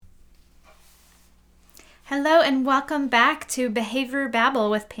Hello and welcome back to Behavior Babble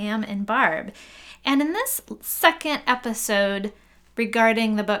with Pam and Barb. And in this second episode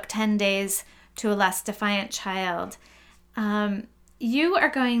regarding the book 10 Days to a Less Defiant Child, you are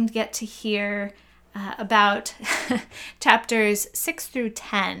going to get to hear about chapters 6 through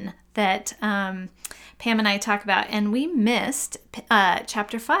 10 that Pam and I talk about. And we missed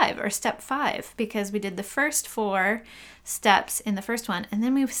chapter 5 or step 5 because we did the first 4 steps in the first one, and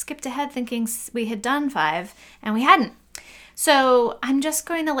then we skipped ahead thinking we had done 5 and we hadn't. So I'm just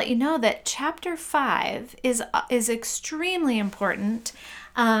going to let you know that chapter 5 is extremely important,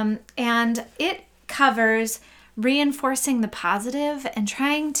 and it covers reinforcing the positive and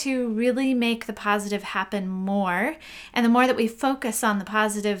trying to really make the positive happen more. And the more that we focus on the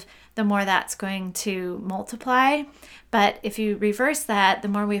positive, the more that's going to multiply. But if you reverse that, the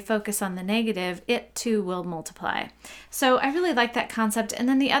more we focus on the negative, it too will multiply. So I really like that concept. And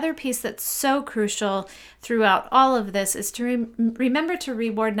then the other piece that's so crucial throughout all of this is to remember to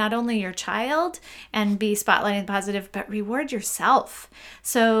reward not only your child and be spotlighting the positive, but reward yourself.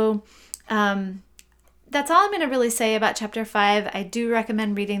 So that's all I'm going to really say about chapter 5. I do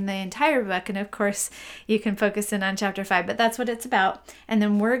recommend reading the entire book, and of course you can focus in on chapter 5, but that's what it's about. And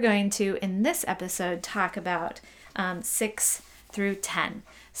then we're going to, in this episode, talk about 6 through 10.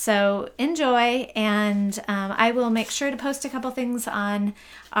 So enjoy, and I will make sure to post a couple things on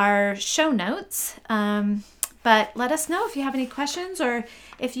our show notes. But let us know if you have any questions or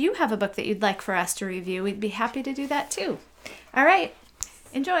if you have a book that you'd like for us to review. We'd be happy to do that too. All right,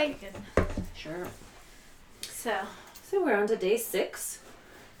 enjoy. Sure. So we're on to day 6.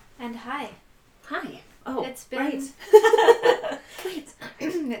 And hi. Hi. Oh, It's been right. Great.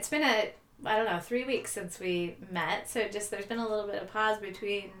 It's been 3 weeks since we met. So there's been a little bit of pause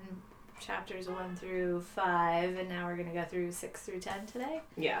between chapters 1 through 5, and now we're going to go through 6 through 10 today.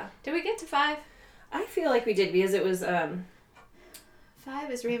 Yeah. Did we get to 5? I feel like we did because it was 5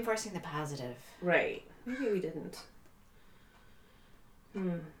 is reinforcing the positive. right. Maybe we didn't.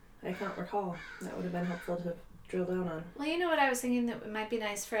 I can't recall. That would have been helpful to drill down on. Well, you know what I was thinking that might be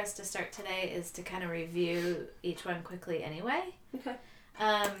nice for us to start today is to kind of review each one quickly anyway. Okay.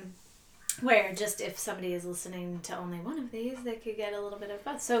 Where just if somebody is listening to only one of these, they could get a little bit of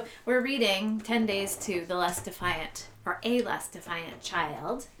both. So we're reading 10 Days to the Less Defiant, or A Less Defiant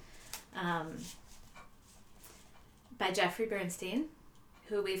Child, by Jeffrey Bernstein,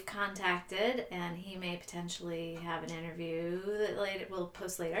 who we've contacted, and he may potentially have an interview that we'll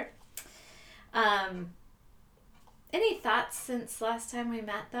post later. Any thoughts since last time we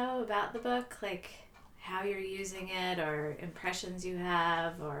met, though, about the book? Like how you're using it or impressions you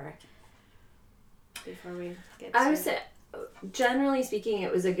have, or before we get started? I would say, generally speaking,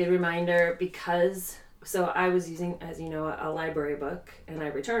 it was a good reminder because, so I was using, as you know, a library book, and I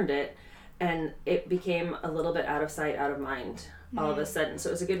returned it, and it became a little bit out of sight, out of mind all of a sudden. So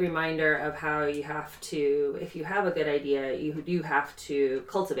it was a good reminder of how you have to, if you have a good idea, you do have to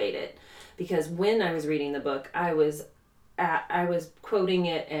cultivate it. Because when I was reading the book, I was quoting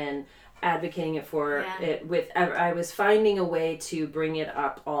it and advocating it for it I was finding a way to bring it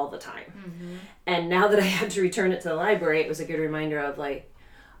up all the time. Mm-hmm. And now that I had to return it to the library, it was a good reminder of like,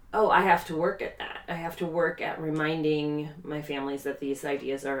 oh, I have to work at that. I have to work at reminding my families that these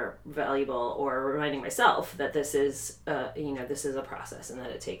ideas are valuable, or reminding myself that this is this is a process and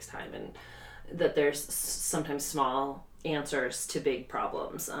that it takes time, and that there's sometimes small answers to big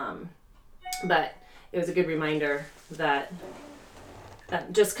problems. But it was a good reminder that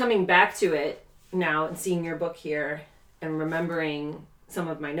just coming back to it now and seeing your book here and remembering some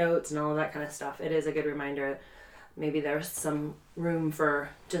of my notes and all of that kind of stuff, it is a good reminder. Maybe there's some room for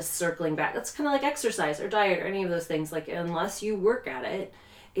just circling back. That's kind of like exercise or diet or any of those things. Like, unless you work at it,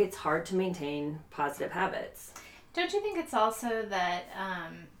 it's hard to maintain positive habits. Don't you think it's also that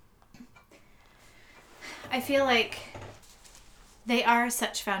I feel like they are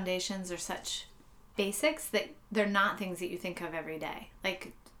such foundations or such basics that they're not things that you think of every day.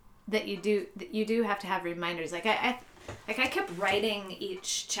 Like that you do have to have reminders. Like I kept writing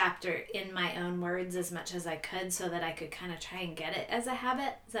each chapter in my own words as much as I could so that I could kind of try and get it as a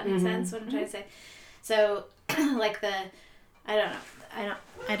habit. Does that make sense what I'm trying to say? So like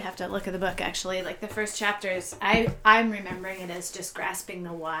I'd have to look at the book actually. Like the first chapters, I'm remembering it as just grasping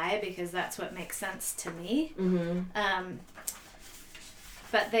the why because that's what makes sense to me. Mm-hmm.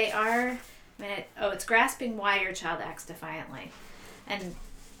 But they are, it's grasping why your child acts defiantly. And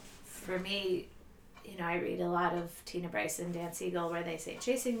for me, I read a lot of Tina Bryson, Dan Siegel, where they say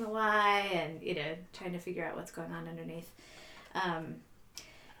chasing the why and, trying to figure out what's going on underneath.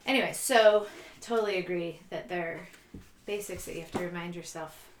 Anyway, so totally agree that they're basics that you have to remind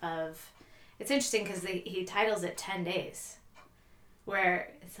yourself of It's interesting because he titles it 10 days,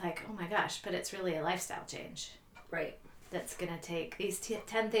 where it's like, oh my gosh, but it's really a lifestyle change. Right. That's going to take these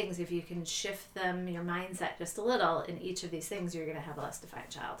 10 things. If you can shift them, your mindset just a little in each of these things, you're going to have a less defiant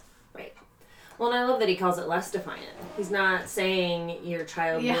child. Right. Well, and I love that he calls it less defiant. He's not saying your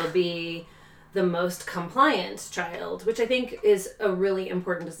child will be the most compliant child, which I think is a really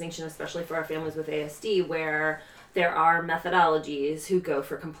important distinction, especially for our families with ASD, where there are methodologies who go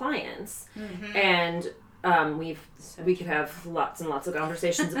for compliance. Mm-hmm. And we could have lots and lots of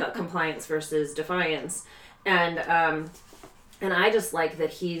conversations about compliance versus defiance. And I just like that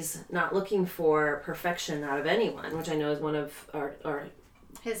he's not looking for perfection out of anyone, which I know is one of our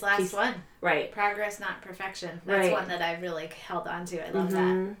his last one. Right. Progress, not perfection. That's one that I really held on to. I love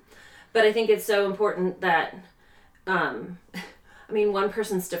that. But I think it's so important that, one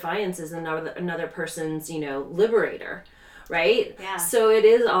person's defiance is another person's, liberator, right? Yeah. So it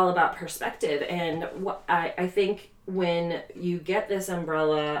is all about perspective. And I think when you get this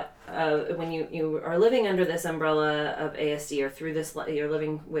umbrella, when you are living under this umbrella of ASD, or through this, you're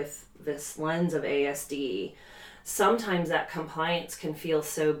living with this lens of ASD, sometimes that compliance can feel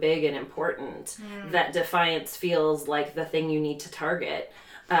so big and important that defiance feels like the thing you need to target.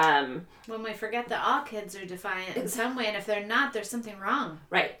 When we forget that all kids are defiant in some way, and if they're not, there's something wrong.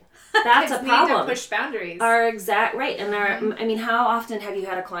 Right. That's a problem. Need to push boundaries. Are exact right, and how often have you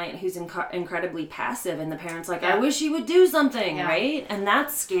had a client who's incredibly passive, and the parent's like, "I wish he would do something," right? And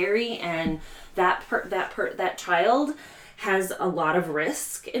that's scary, and that child has a lot of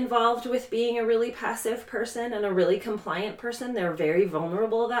risk involved with being a really passive person and a really compliant person. They're very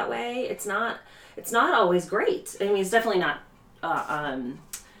vulnerable that way. It's not always great. I mean, it's definitely not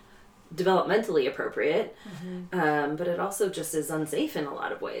developmentally appropriate, but it also just is unsafe in a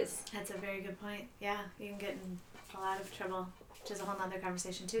lot of ways. That's a very good point. Yeah, you can get in a lot of trouble, which is a whole nother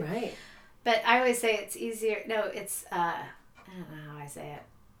conversation too. Right. But I always say it's easier. No, it's I don't know how I say it.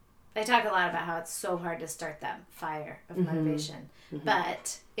 I talk a lot about how it's so hard to start that fire of motivation.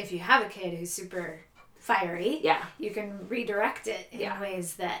 But if you have a kid who's super fiery, you can redirect it in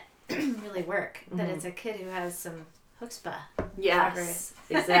ways that really work. That it's a kid who has some chutzpah. Yes,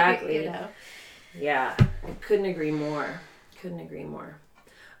 exactly. Yeah, I couldn't agree more.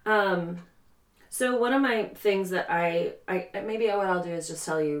 So one of my things that I maybe what I'll do is just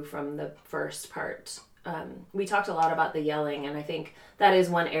tell you from the first part. We talked a lot about the yelling, and I think that is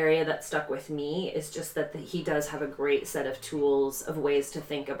one area that stuck with me, is just that he does have a great set of tools of ways to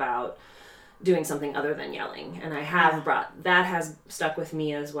think about doing something other than yelling. And I have that has stuck with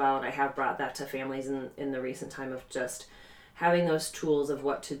me as well, and I have brought that to families in the recent time of just having those tools of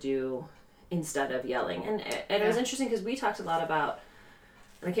what to do instead of yelling. And it was interesting because we talked a lot about,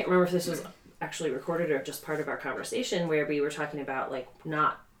 and I can't remember if this was actually recorded or just part of our conversation, where we were talking about like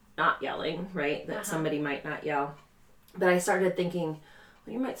not yelling, right? That somebody might not yell. But I started thinking,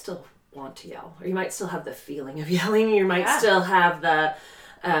 well, you might still want to yell, or you might still have the feeling of yelling. You might still have the,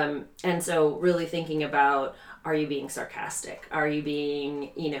 and so really thinking about, are you being sarcastic? Are you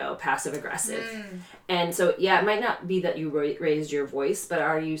being, passive aggressive? And so, it might not be that you raised your voice, but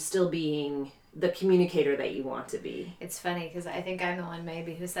are you still being the communicator that you want to be? It's funny because I think I'm the one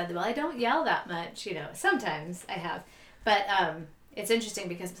maybe who said, well, I don't yell that much, sometimes I have, but, it's interesting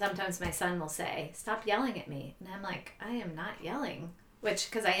because sometimes my son will say, stop yelling at me. And I'm like, I am not yelling.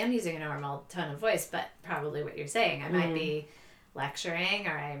 Because I am using a normal tone of voice, but probably what you're saying. I might be lecturing,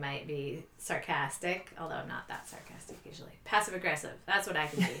 or I might be sarcastic, although I'm not that sarcastic usually. Passive aggressive. That's what I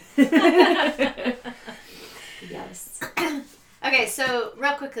can be. Yes. Okay, so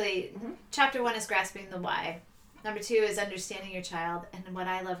real quickly, chapter 1 is grasping the why. Number 2 is understanding your child, and what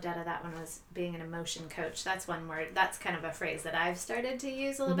I loved out of that one was being an emotion coach. That's one word. That's kind of a phrase that I've started to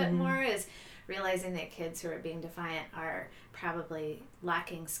use a little bit more, is realizing that kids who are being defiant are probably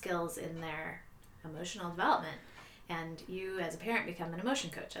lacking skills in their emotional development, and you as a parent become an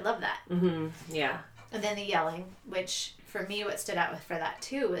emotion coach. I love that. Yeah. And then the yelling, which for me what stood out for that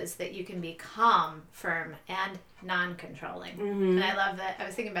too is that you can be calm, firm, and non-controlling. And I love that. I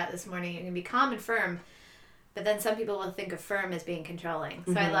was thinking about this morning. You can be calm and firm, but then some people will think of firm as being controlling.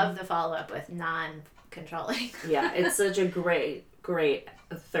 So I love the follow-up with non-controlling. Yeah, it's such a great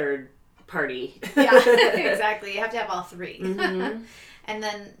third party. Yeah, exactly. You have to have all three. And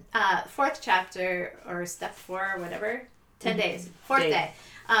then 4th chapter, or step 4 or whatever, 10 days. 4th day.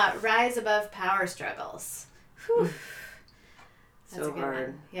 Rise above power struggles. Whew. That's so hard.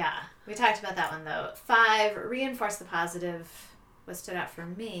 One. Yeah. We talked about that one, though. 5, reinforce the positive. What stood out for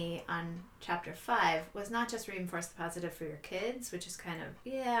me on chapter 5 was not just reinforce the positive for your kids, which is kind of,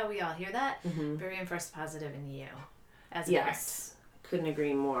 we all hear that, but reinforce the positive in you as a parent. Couldn't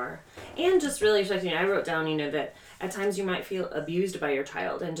agree more. And just really reflecting, I wrote down, that at times you might feel abused by your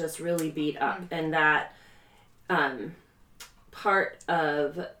child and just really beat up. And that part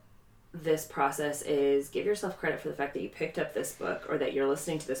of this process is give yourself credit for the fact that you picked up this book, or that you're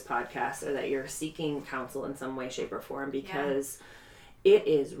listening to this podcast, or that you're seeking counsel in some way, shape, or form, because it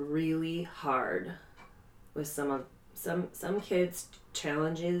is really hard with some kids.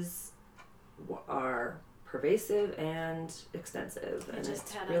 Challenges are pervasive and extensive, and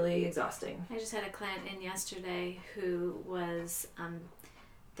it's really exhausting. I just had a client in yesterday who was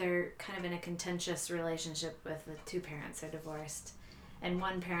they're kind of in a contentious relationship with the two parents. They're divorced, and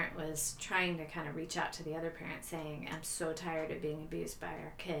one parent was trying to kind of reach out to the other parent saying, I'm so tired of being abused by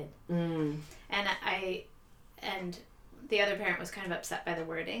our kid. And the other parent was kind of upset by the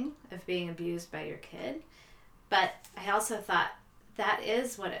wording of being abused by your kid. But I also thought, that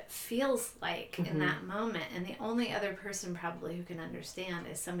is what it feels like in that moment. And the only other person probably who can understand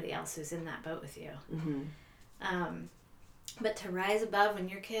is somebody else who's in that boat with you. But to rise above when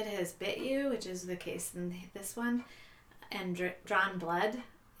your kid has bit you, which is the case in this one, and drawn blood,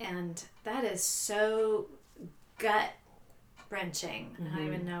 and that is so gut-wrenching. I don't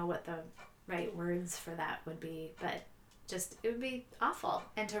even know what the right words for that would be, but just, it would be awful.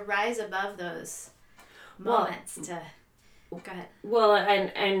 And to rise above those moments Go ahead. Well,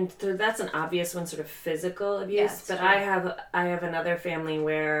 and that's an obvious one, sort of physical abuse. But true. I have another family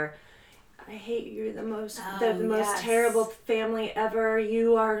where I hate you the most terrible family ever.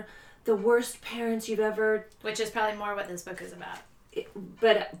 You are the worst parents you've ever. Which is probably more what this book is about.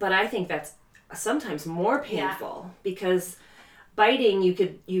 But I think that's sometimes more painful because biting you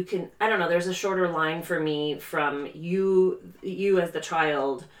can I don't know. There's a shorter line for me from you as the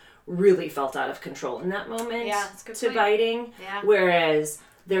child. Really felt out of control in that moment to biting. Whereas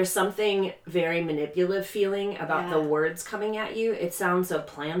there's something very manipulative feeling about the words coming at you. It sounds so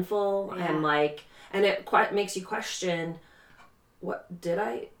planful and it makes you question, what did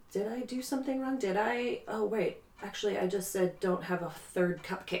I do something wrong? Actually I just said don't have a third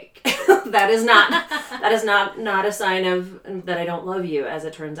cupcake. that is not a sign of that I don't love you, as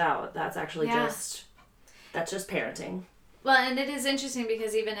it turns out. That's actually just parenting. Well, and it is interesting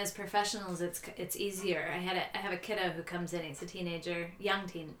because even as professionals, it's easier. I have a kiddo who comes in. He's a young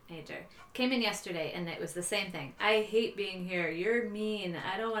teenager. Came in yesterday, and it was the same thing. I hate being here. You're mean.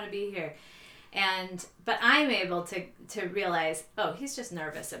 I don't want to be here. But I'm able to realize, oh, he's just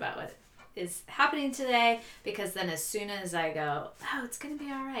nervous about what is happening today, because then as soon as I go, oh, it's going to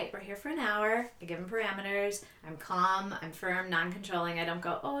be all right. We're here for an hour. I give him parameters. I'm calm. I'm firm, non-controlling. I don't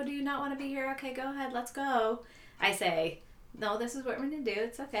go, oh, do you not want to be here? Okay, go ahead. Let's go. I say, no, this is what we're going to do.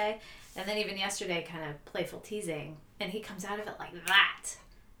 It's okay. And then even yesterday, kind of playful teasing, and he comes out of it like that.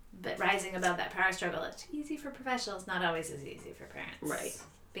 But rising above that power struggle, it's easy for professionals, not always as easy for parents. Right.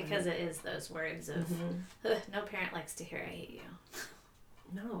 Because it is those words of, no parent likes to hear, I hate you.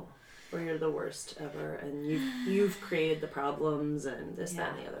 No. Or you're the worst ever, and you've created the problems, and this,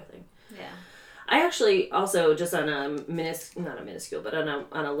 that, and the other thing. Yeah. I actually also, just on not a minuscule, but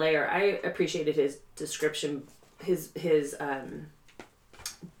on a layer, I appreciated his description, his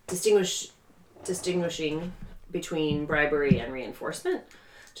distinguishing between bribery and reinforcement,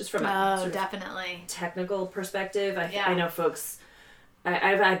 just from a definitely technical perspective. I know folks.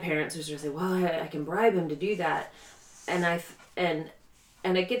 I've had parents who sort of say, "Well, I can bribe him to do that," and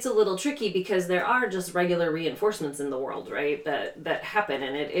it gets a little tricky because there are just regular reinforcements in the world, right? That happen,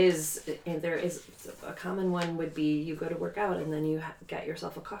 and there is a common one would be you go to work out and then you get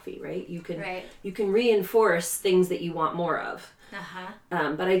yourself a coffee, right? You can reinforce things that you want more of.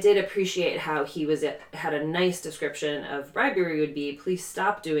 But I did appreciate how he had a nice description of bribery would be, please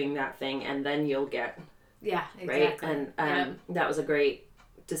stop doing that thing and then you'll get right, and that was a great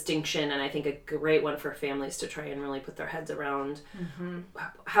distinction, and I think a great one for families to try and really put their heads around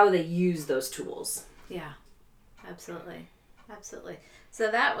how they use those tools. Yeah, absolutely.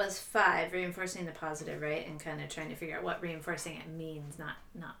 So that was 5, reinforcing the positive, right? And kind of trying to figure out what reinforcing it means, not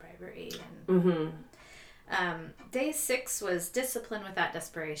bribery. And day 6 was discipline without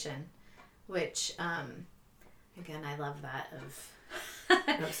desperation, which again, I love that of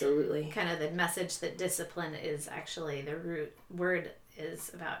absolutely kind of the message that discipline is actually the root word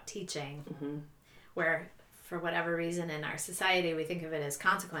is about teaching, where for whatever reason in our society we think of it as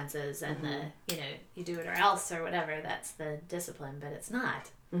consequences and you do it or else or whatever, that's the discipline, but it's not.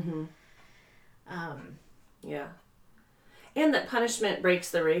 And that punishment breaks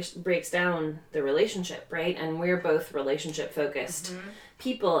down the relationship, right? And we're both relationship focused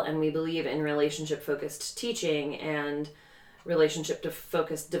people, and we believe in relationship focused teaching and relationship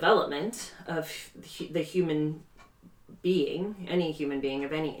focused development of the human being, any human being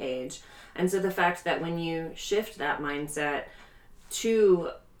of any age. And so the fact that when you shift that mindset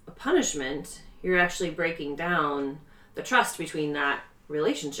to a punishment, you're actually breaking down the trust between that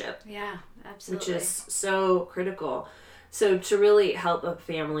relationship. Yeah, absolutely. Which is so critical. So to really help a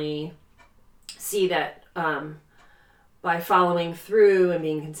family see that by following through and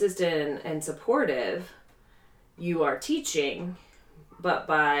being consistent and supportive, you are teaching, but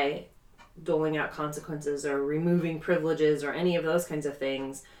by doling out consequences or removing privileges or any of those kinds of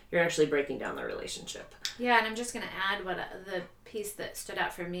things, you're actually breaking down the relationship. Yeah, and I'm just going to add what the piece that stood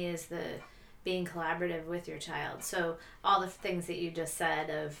out for me is the being collaborative with your child. So all the things that you just said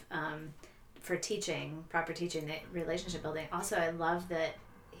of for teaching, proper teaching, relationship building. Also, I love that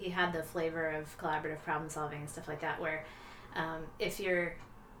he had the flavor of collaborative problem solving and stuff like that, where if you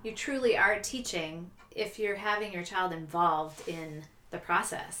truly are teaching, if you're having your child involved in the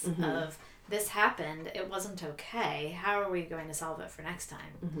process of this happened, it wasn't okay, how are we going to solve it for next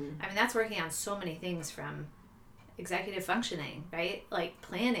time? I mean, that's working on so many things, from executive functioning, right? Like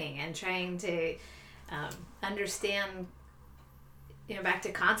planning and trying to understand, back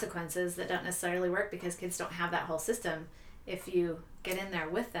to consequences that don't necessarily work because kids don't have that whole system. If you get in there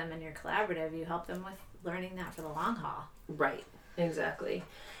with them and you're collaborative, you help them with learning that for the long haul. Right, exactly.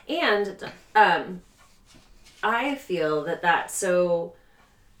 And I feel that so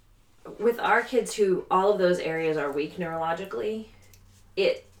with our kids who all of those areas are weak neurologically,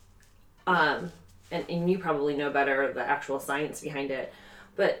 it and you probably know better the actual science behind it,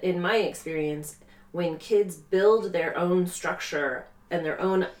 but in my experience, when kids build their own structure and their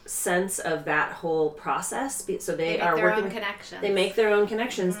own sense of that whole process, so they are working, they make their own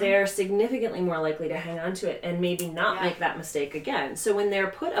connections, they are significantly more likely to hang on to it and maybe not make that mistake again. So when they're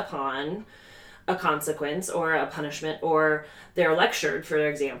put upon a consequence or a punishment, or they're lectured, for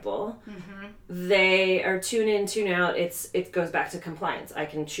example, they are tune in, tune out. It goes back to compliance. I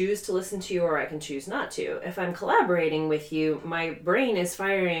can choose to listen to you or I can choose not to. If I'm collaborating with you, my brain is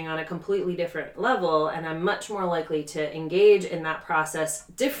firing on a completely different level, and I'm much more likely to engage in that process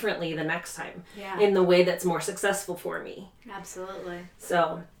differently the next time in the way that's more successful for me. Absolutely.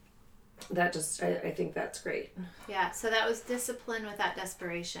 So that just, I think that's great. Yeah, so that was discipline without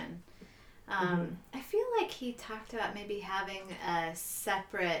desperation. I feel like he talked about maybe having a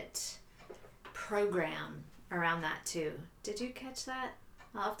separate program around that too. Did you catch that?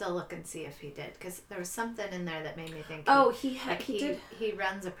 I'll have to look and see if he did, because there was something in there that made me think. He did. He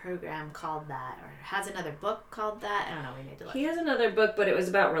runs a program called that, or has another book called that. I don't know. We need to look. He has another book, but it was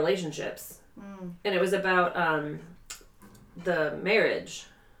about relationships, and it was about the marriage.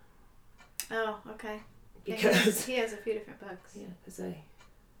 Oh, okay. Because he has a few different books. Yeah, because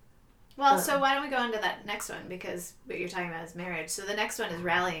Well, so why don't we go on to that next one, because what you're talking about is marriage. So the next one is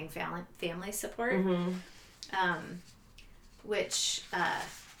rallying family support, which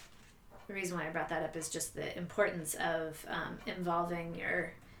the reason why I brought that up is just the importance of involving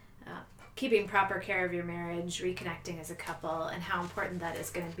your, keeping proper care of your marriage, reconnecting as a couple, and how important that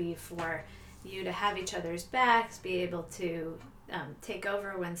is going to be for you to have each other's backs, be able to take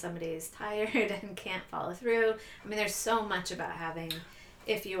over when somebody's tired and can't follow through. I mean, there's so much about having...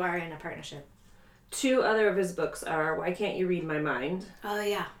 if you are in a partnership. 2 other of his books are Why Can't You Read My Mind? Oh,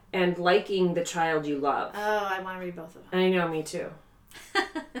 yeah. And Liking the Child You Love. Oh, I want to read both of them. I know, me too.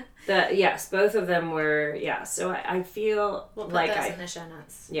 Yes, both of them were, so I feel we'll put like those in the show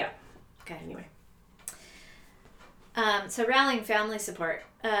notes. Yeah. Okay. Anyway. So rallying family support.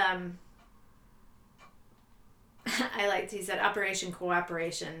 I liked, he said, Operation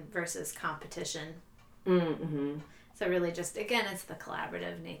Cooperation versus competition. Mm-hmm. So really just, again, it's the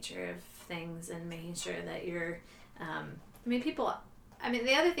collaborative nature of things and making sure that you're,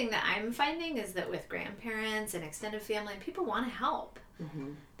 the other thing that I'm finding is that with grandparents and extended family, people want to help.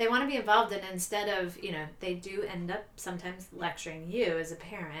 They want to be involved, and instead of, they do end up sometimes lecturing you as a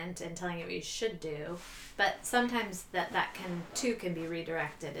parent and telling you what you should do, but sometimes that can be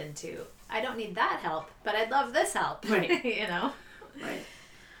redirected into, I don't need that help, but I'd love this help. Right. Right.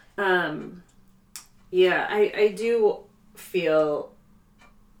 Yeah, I do feel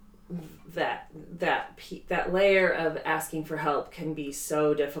that layer of asking for help can be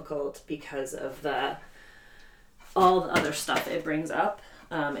so difficult because of all the other stuff it brings up.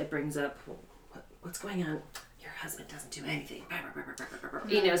 It brings up what's going on. Your husband doesn't do anything.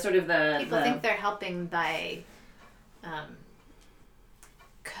 Sort of people think they're helping by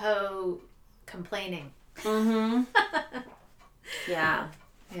complaining. Yeah.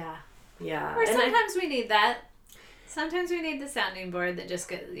 Yeah. Yeah. Or sometimes we need that. Sometimes we need the sounding board that just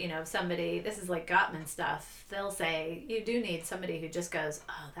gets, somebody, this is like Gottman stuff. They'll say, you do need somebody who just goes,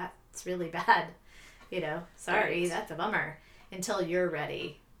 oh, that's really bad. sorry, that's a bummer, until you're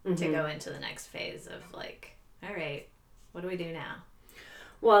ready to go into the next phase of like, all right, what do we do now?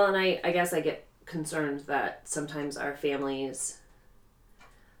 Well, and I guess I get concerned that sometimes our families,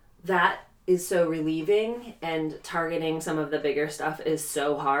 that is so relieving, and targeting some of the bigger stuff is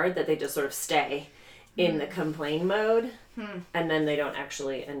so hard that they just sort of stay in the complain mode, and then they don't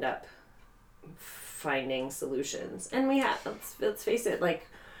actually end up finding solutions. And we have, let's face it, like,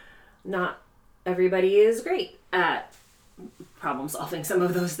 not everybody is great at problem solving some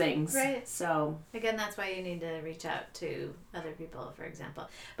of those things. Right. So again, that's why you need to reach out to other people, for example.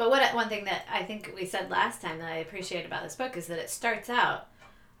 But one thing that I think we said last time that I appreciate about this book is that it starts out,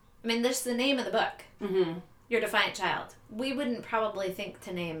 I mean, this is the name of the book. Your Defiant Child. We wouldn't probably think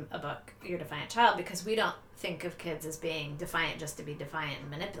to name a book Your Defiant Child because we don't think of kids as being defiant just to be defiant and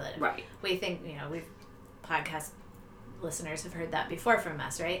manipulative. Right. We think, podcast listeners have heard that before from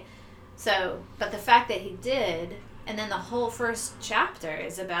us, right? So, but the fact that he did, and then the whole first chapter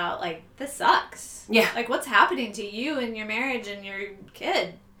is about, like, this sucks. Yeah. Like, what's happening to you and your marriage and your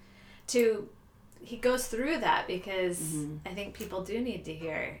kid? He goes through that because I think people do need to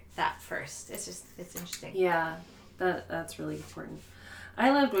hear that first. It's interesting. Yeah, that's really important.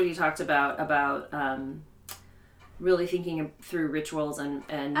 I loved what you talked about really thinking through rituals and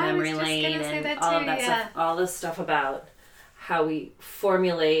memory lane and all of that stuff. All this stuff about how we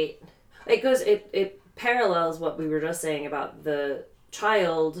formulate. It parallels what we were just saying about the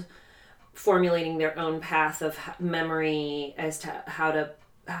child formulating their own path of memory as to how to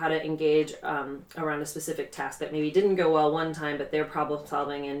engage around a specific task that maybe didn't go well one time, but they're problem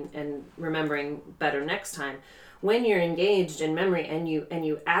solving and remembering better next time. When you're engaged in memory and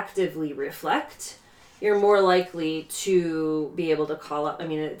you actively reflect, you're more likely to be able to call up. I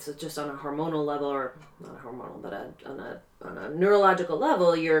mean, it's just on a hormonal level, or not a hormonal, but on a neurological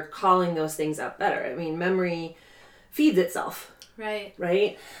level, you're calling those things up better. I mean, memory feeds itself. Right.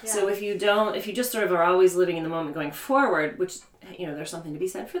 Right? Yeah. So if you just sort of are always living in the moment going forward, which, there's something to be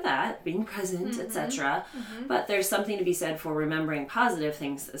said for that, being present, etc. But there's something to be said for remembering positive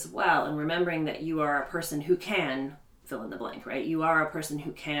things as well, and remembering that you are a person who can fill in the blank, right? You are a person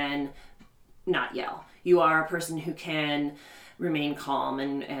who can not yell. You are a person who can remain calm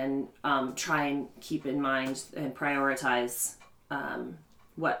and try and keep in mind and prioritize that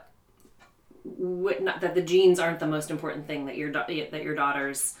the genes aren't the most important thing, that your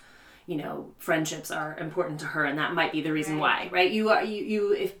daughter's friendships are important to her, and that might be the reason why, right?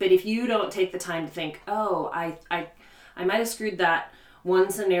 If you don't take the time to think, I might have screwed that one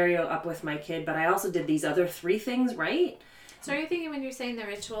scenario up with my kid, but I also did these other 3 things right. So are you thinking, when you're saying the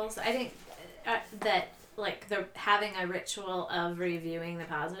rituals, I think that like the having a ritual of reviewing the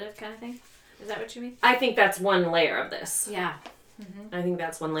positive kind of thing? Is that what you mean? I think that's one layer of this. Yeah. I think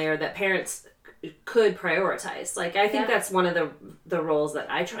that's one layer that parents could prioritize. Like, I think that's one of the roles that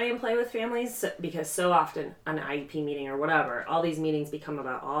I try and play with families, because so often an IEP meeting or whatever, all these meetings become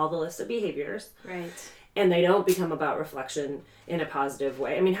about all the list of behaviors. Right. And they don't become about reflection in a positive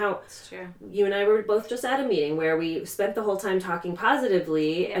way. I mean, It's true. You and I were both just at a meeting where we spent the whole time talking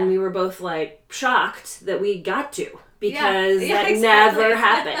positively, and we were both, like, shocked that we got to, because that exactly. never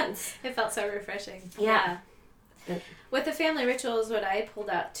happens. It felt so refreshing. Yeah. With the family rituals, what I pulled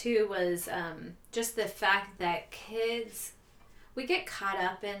out too was just the fact that kids, we get caught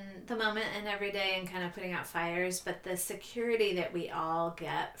up in the moment and every day and kind of putting out fires, but the security that we all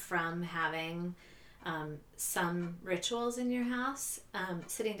get from having some rituals in your house,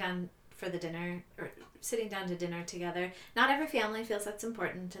 sitting down for the dinner, or sitting down to dinner together. Not every family feels that's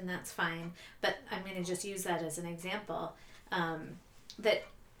important, and that's fine, but I'm going to just use that as an example. That,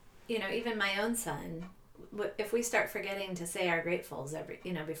 even my own son, if we start forgetting to say our gratefuls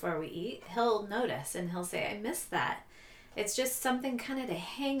before we eat, he'll notice and he'll say, I missed that. It's just something kind of to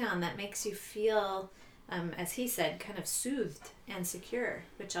hang on that makes you feel, as he said, kind of soothed and secure,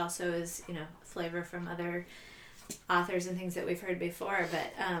 which also is, flavor from other authors and things that we've heard before.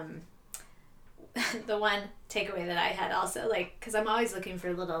 But the one takeaway that I had also, because I'm always looking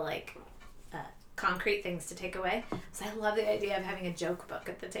for little, concrete things to take away. So I love the idea of having a joke book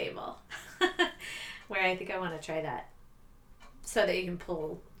at the table. Where I think I want to try that, so that you can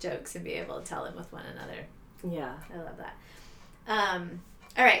pull jokes and be able to tell them with one another. Yeah. I love that.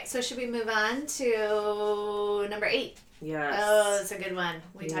 All right, so should we move on to number 8? Yes. Oh, that's a good one.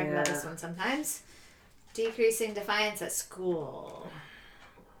 We talk about this one sometimes. Decreasing defiance at school.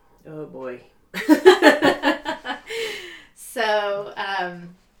 Oh, boy. So,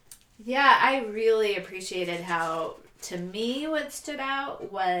 I really appreciated how To me, what stood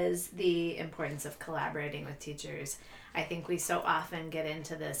out was the importance of collaborating with teachers. I think we so often get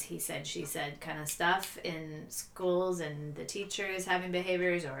into this he said, she said kind of stuff in schools, and the teacher is having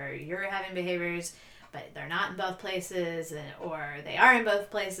behaviors or you're having behaviors, but they're not in both places, or they are in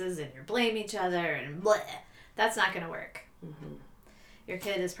both places and you blame each other and bleh. That's not going to work. Mm-hmm. Your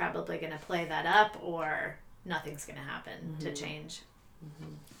kid is probably going to play that up, or nothing's going to happen to change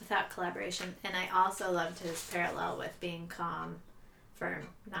without collaboration. And I also loved his parallel with being calm, firm,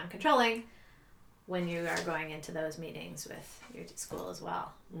 non-controlling when you are going into those meetings with your school as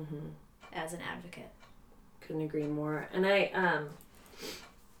well, as an advocate. Couldn't agree more. And I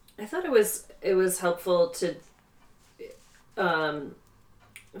thought it was helpful to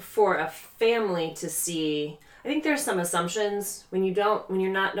for a family to see. I think there's some assumptions when you don't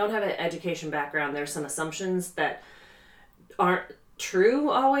have an education background. There's some assumptions that aren't true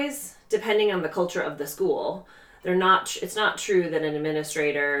always, depending on the culture of the school. It's not true that an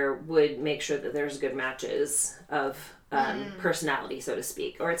administrator would make sure that there's good matches of personality, so to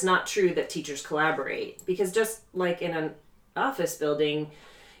speak, or it's not true that teachers collaborate, because just like in an office building,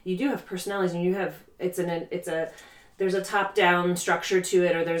 you do have personalities, and there's a top-down structure to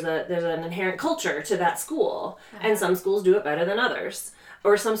it, or there's an inherent culture to that school, and some schools do it better than others,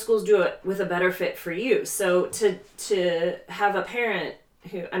 or some schools do it with a better fit for you. So to have a parent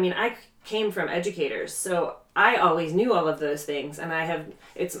who, I came from educators, so I always knew all of those things, and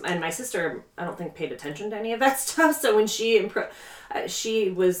and my sister, I don't think, paid attention to any of that stuff. So when she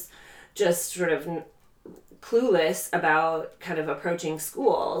was just sort of clueless about kind of approaching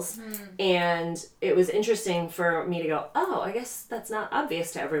schools, and it was interesting for me to go, oh, I guess that's not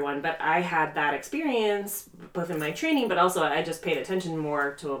obvious to everyone, but I had that experience both in my training, but also I just paid attention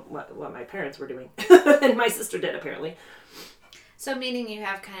more to what my parents were doing than my sister did, apparently. So meaning you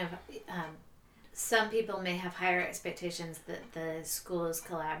have kind of some people may have higher expectations that the school is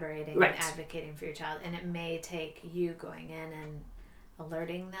collaborating and advocating for your child, and it may take you going in and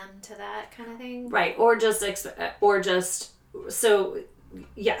alerting them to that kind of thing. Right. So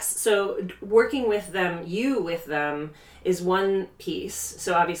working with them, is one piece.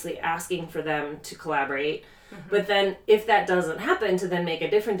 So obviously asking for them to collaborate. But then if that doesn't happen, to then make a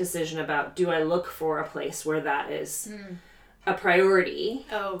different decision about, do I look for a place where that is a priority?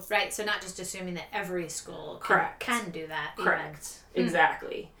 Oh, right. So not just assuming that every school can do that. Correct.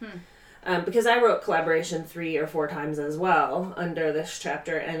 Exactly. Because I wrote collaboration 3 or 4 times as well under this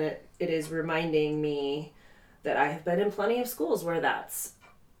chapter, and it is reminding me that I have been in plenty of schools where that's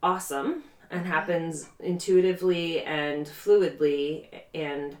awesome and happens intuitively and fluidly,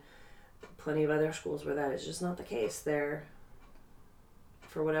 and plenty of other schools where that is just not the case there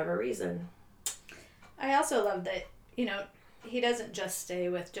for whatever reason. I also love that, he doesn't just stay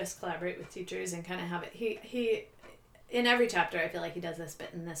with just collaborate with teachers and kind of have it. He in every chapter, I feel like he does this, but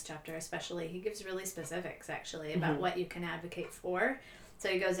in this chapter especially, he gives really specifics actually about what you can advocate for. So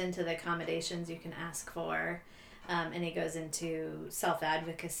he goes into the accommodations you can ask for, and he goes into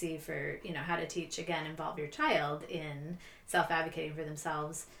self-advocacy for, how to teach, again, involve your child in self-advocating for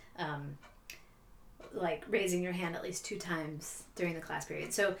themselves, like raising your hand at least 2 times during the class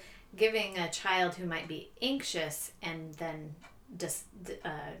period. So giving a child who might be anxious and then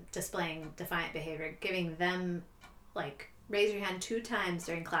displaying defiant behavior, giving them, like, raise your hand 2 times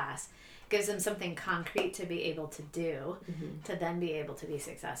during class, gives them something concrete to be able to do, to then be able to be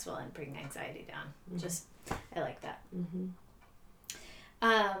successful and bring anxiety down. I like that.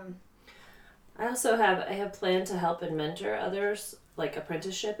 I also have planned to help and mentor others, like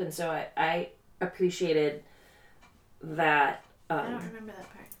apprenticeship, and so I appreciated that. I don't remember that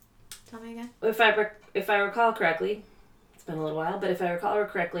part. Tell me again. If I recall correctly, it's been a little while, but if I recall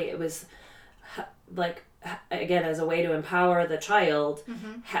correctly, it was like, again, as a way to empower the child,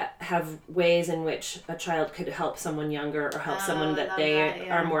 have ways in which a child could help someone younger or help someone that they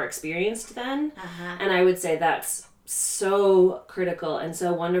are more experienced than. And I would say that's so critical and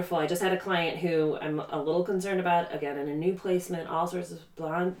so wonderful. I just had a client who I'm a little concerned about, again, in a new placement, all sorts of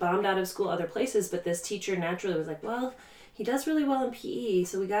bombed out of school, other places, but this teacher naturally was like, well, he does really well in PE,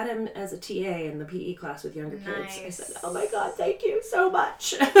 so we got him as a TA in the PE class with younger kids. I said, oh my God, thank you so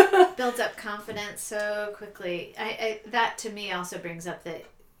much. Builds up confidence so quickly. I that to me also brings up that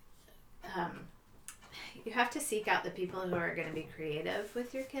you have to seek out the people who are going to be creative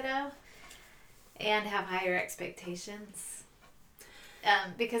with your kiddo and have higher expectations.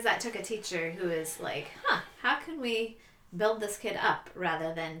 Because that took a teacher who is like, how can we build this kid up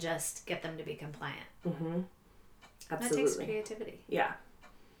rather than just get them to be compliant? Absolutely. That takes creativity. Yeah.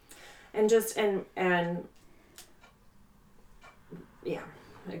 And just, and yeah,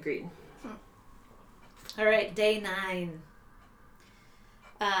 agreed. All right, day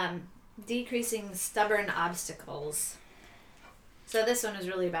 9. Decreasing stubborn obstacles. So this one is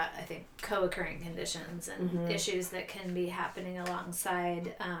really about, I think, co-occurring conditions and issues that can be happening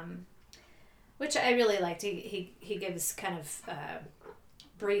alongside, which I really liked. He gives kind of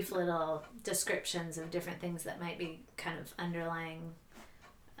brief little descriptions of different things that might be kind of underlying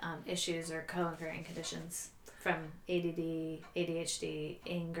issues or co-occurring conditions, from ADD, ADHD,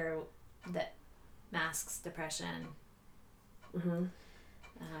 anger that masks depression. Mm-hmm.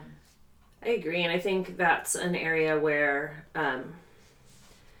 I agree, and I think that's an area where,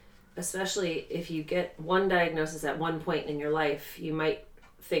 especially if you get one diagnosis at one point in your life, you might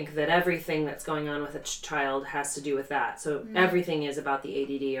think that everything that's going on with a child has to do with that. So everything is about the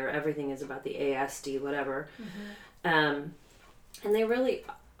ADD or everything is about the ASD, whatever. And they really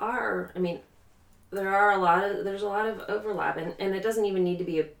are. I mean, there's a lot of overlap, and it doesn't even need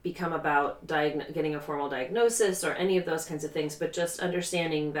to become about getting a formal diagnosis or any of those kinds of things, but just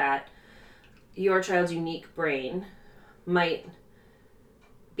understanding that your child's unique brain might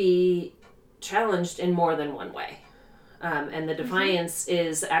be challenged in more than one way. And the defiance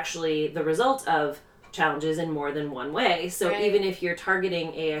is actually the result of challenges in more than one way. So even if you're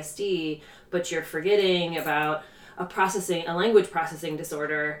targeting ASD, but you're forgetting about a language processing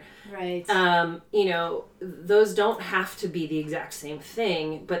disorder, right? Those don't have to be the exact same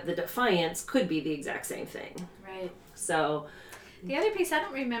thing, but the defiance could be the exact same thing. Right. So the other piece I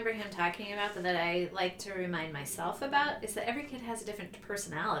don't remember him talking about, but that I like to remind myself about, is that every kid has a different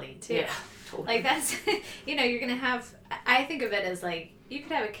personality too. Yeah, totally. Like that's, you're gonna have. I think of it as like you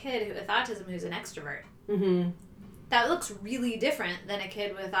could have a kid with autism who's an extrovert. Mm-hmm. That looks really different than a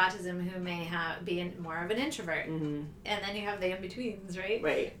kid with autism who may be more of an introvert. Mm-hmm. And then you have the in-betweens, right?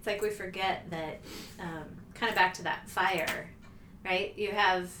 Right. It's like we forget that, kind of back to that fire, right? You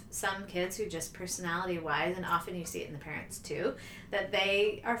have some kids who just personality-wise, and often you see it in the parents too, that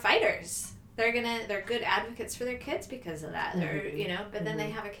they are fighters. They're good advocates for their kids because of that. But then they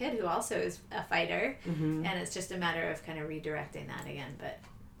have a kid who also is a fighter, and it's just a matter of kind of redirecting that again.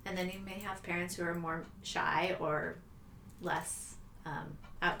 And then you may have parents who are more shy or less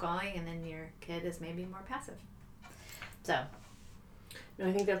outgoing, and then your kid is maybe more passive. So, no,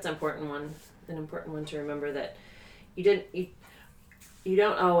 I think that's an important one to remember, that you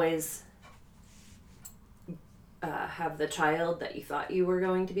don't always have the child that you thought you were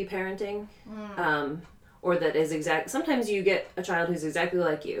going to be parenting, or that is exact. Sometimes you get a child who's exactly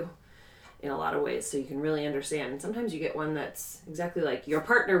like you in a lot of ways, so you can really understand. And sometimes you get one that's exactly like your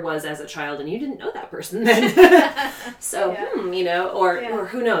partner was as a child, and you didn't know that person then. So, or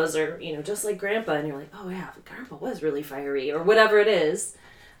who knows, or just like Grandpa, and you're like, oh yeah, Grandpa was really fiery, or whatever it is.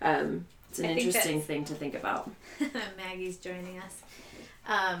 It's an interesting thing to think about. Maggie's joining us.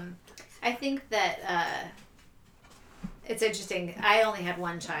 I think that it's interesting. I only had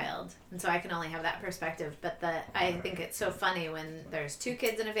one child, and so I can only have that perspective. But I think it's so funny when there's 2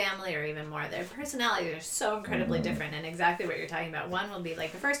 kids in a family, or even more. Their personalities are so incredibly different, and exactly what you're talking about. One will be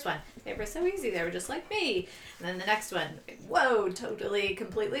like the first one. They were so easy. They were just like me. And then the next one, whoa, totally,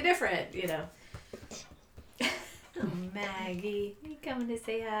 completely different. Oh, Maggie, you coming to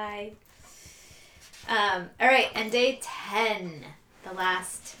say hi? All right, and day 10, the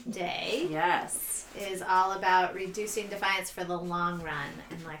last day. Yes. Is all about reducing defiance for the long run,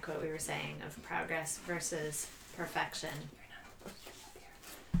 and like what we were saying of progress versus perfection.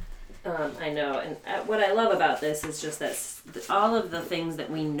 I know, and what I love about this is just that all of the things that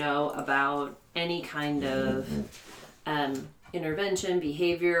we know about any kind of intervention,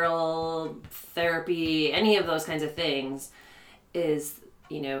 behavioral therapy, any of those kinds of things is,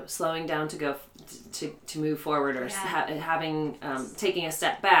 slowing down to go to move forward, or having taking a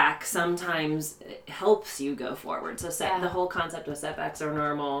step back sometimes helps you go forward. So the whole concept of setbacks are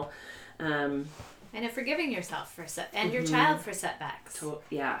normal, and forgiving yourself for your child for setbacks.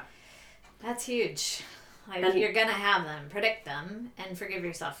 That's huge. Like, you're gonna have them, predict them, and forgive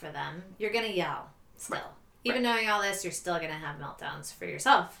yourself for them. You're gonna yell still. Right. Even knowing all this, you're still gonna have meltdowns for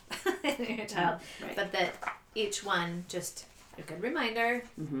yourself and your child. Right. But that each one just a good reminder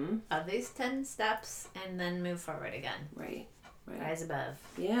of these 10 steps, and then move forward again. Right. Rise above.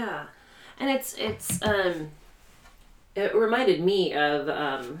 Yeah. And it's it reminded me of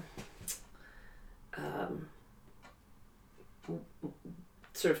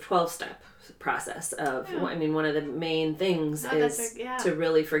sort of 12-step process of, one of the main things is to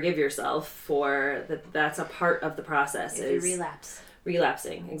really forgive yourself for that's a part of the process. If you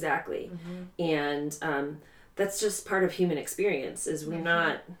relapsing, exactly. And that's just part of human experience, is we're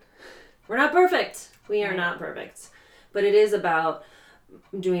not perfect. We are not perfect. But it is about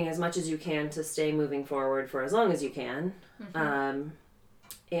doing as much as you can to stay moving forward for as long as you can. And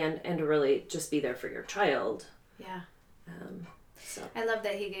to really just be there for your child. Yeah. So I love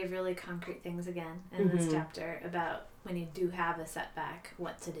that he gave really concrete things again in this chapter about when you do have a setback,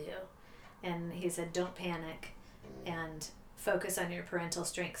 what to do. And he said, don't panic and focus on your parental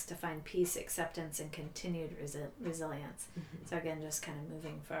strengths to find peace, acceptance, and continued resilience. So again, just kind of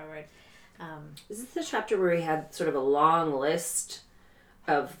moving forward. Is this the chapter where he had sort of a long list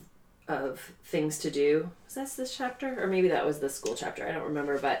of things to do? Was that this chapter? Or maybe that was the school chapter. I don't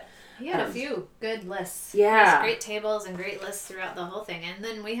remember, but he had a few good lists. Yeah. There's great tables and great lists throughout the whole thing. And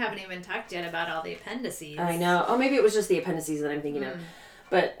then we haven't even talked yet about all the appendices. I know. Oh, maybe it was just the appendices that I'm thinking of.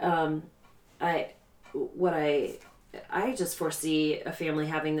 But I just foresee a family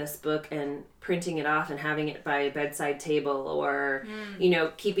having this book and printing it off and having it by a bedside table, or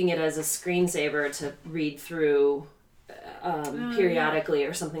keeping it as a screensaver to read through periodically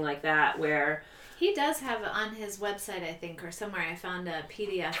or something like that, where he does have on his website, I think, or somewhere, I found a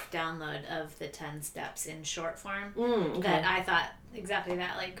PDF download of the 10 steps in short form that I thought exactly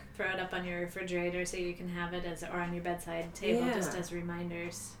that, like throw it up on your refrigerator so you can have it or on your bedside table just as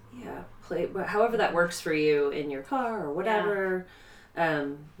reminders. Yeah, however that works for you in your car or whatever.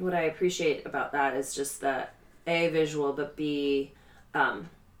 What I appreciate about that is just that A, visual, but B,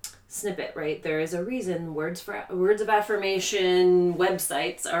 snippet, right? There is a reason words of affirmation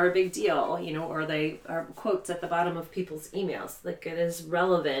websites are a big deal, or they are quotes at the bottom of people's emails. Like, it is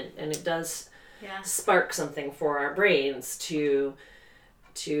relevant, and it does spark something for our brains to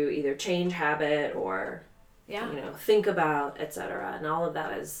either change habit or think about, etc. And all of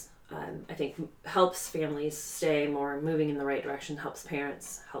that is I think helps families stay more moving in the right direction, helps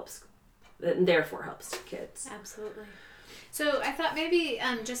parents, and therefore helps kids. Absolutely. So I thought maybe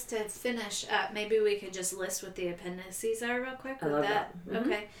just to finish up, maybe we could just list what the appendices are real quick. I love that.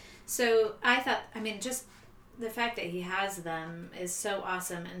 Okay. So I thought, just the fact that he has them is so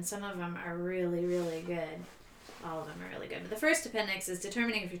awesome, and some of them are really, really good. All of them are really good. But the first appendix is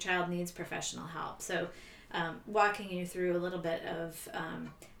determining if your child needs professional help. So walking you through a little bit of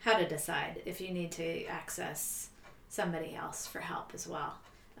how to decide if you need to access somebody else for help as well.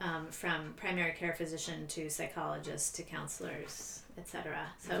 From primary care physician to psychologists to counselors, etc.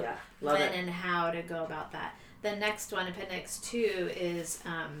 So when and how to go about that. The next one, Appendix 2, is,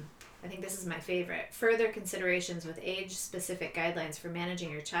 I think this is my favorite, further considerations with age-specific guidelines for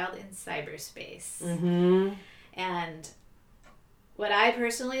managing your child in cyberspace. And what I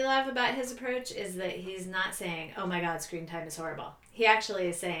personally love about his approach is that he's not saying, oh my God, screen time is horrible. He actually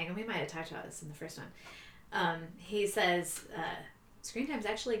is saying, and we might have talked about this in the first one, he says, screen time is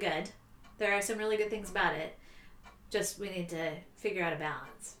actually good. There are some really good things about it. Just we need to figure out a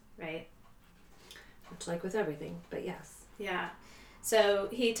balance, right? Much like with everything, but yes. Yeah. So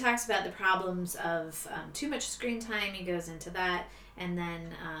he talks about the problems of too much screen time. He goes into that, and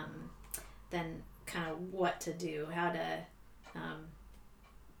then kind of what to do, how to,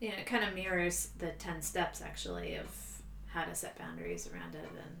 it kind of mirrors the 10 steps actually of how to set boundaries around it,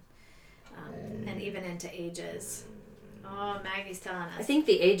 and even into ages. Oh, Maggie's telling us. I think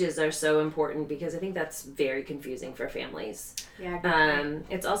the ages are so important because I think that's very confusing for families. Yeah.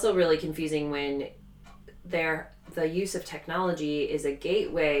 It's also really confusing when the use of technology is a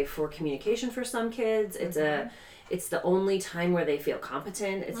gateway for communication for some kids. It's the only time where they feel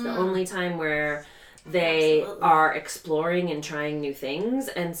competent. It's the only time where they are exploring and trying new things,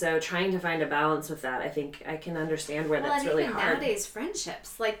 and so trying to find a balance with that, I think I can understand where that's really hard. Nowadays,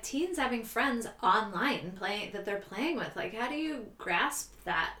 friendships, like teens having friends online that they're playing with, like how do you grasp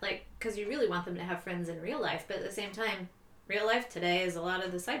that? Like, because you really want them to have friends in real life, but at the same time, real life today is a lot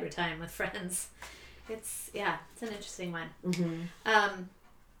of the cyber time with friends. It's an interesting one.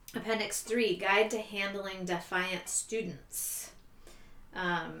 Appendix 3, Guide to Handling Defiant Students.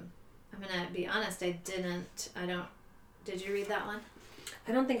 I'm going to be honest, did you read that one?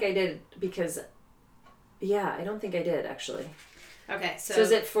 I don't think I did because, I don't think I did actually. Okay, so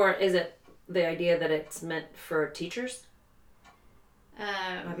is it the idea that it's meant for teachers?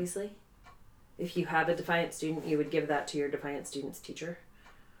 Obviously. If you have a defiant student, you would give that to your defiant student's teacher.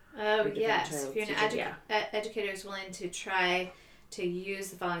 Oh, yes. If you're an educator is willing to try to use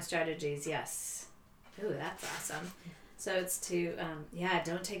the following strategies, yes. Ooh, that's awesome. So it's to,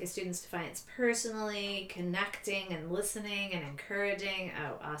 don't take a student's defiance personally, connecting and listening and encouraging.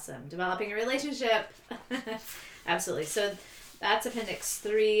 Oh, awesome. Developing a relationship. Absolutely. So that's Appendix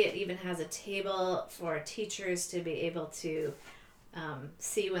 3. It even has a table for teachers to be able to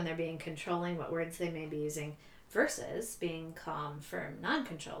see when they're being controlling, what words they may be using, versus being calm, firm,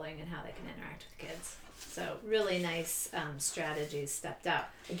 non-controlling, and how they can interact with kids. So really nice strategies stepped up.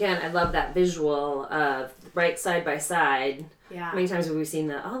 Again, I love that visual of right side by side. Yeah. How many times have we seen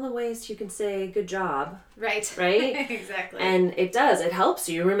that? All the ways you can say good job. Right. Right? Exactly. And it does. It helps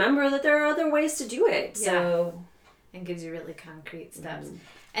you remember that there are other ways to do it. Yeah. So. And gives you really concrete steps.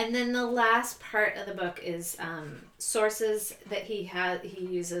 And then the last part of the book is sources that he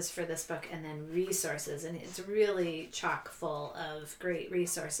uses for this book, and then resources. And it's really chock full of great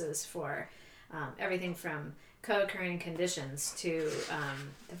resources for everything from co-occurring conditions to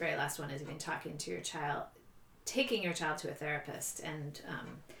the very last one is even taking your child to a therapist, and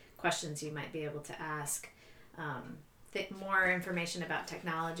questions you might be able to ask. More information about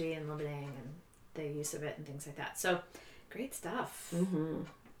technology and limiting and the use of it and things like that. So great stuff. Mm-hmm.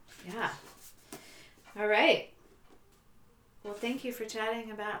 Yeah. All right. Well, thank you for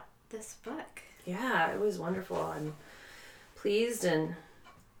chatting about this book. Yeah, it was wonderful. I'm pleased and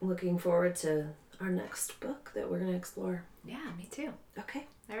looking forward to our next book that we're going to explore. Yeah, me too. Okay.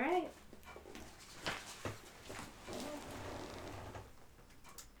 All right.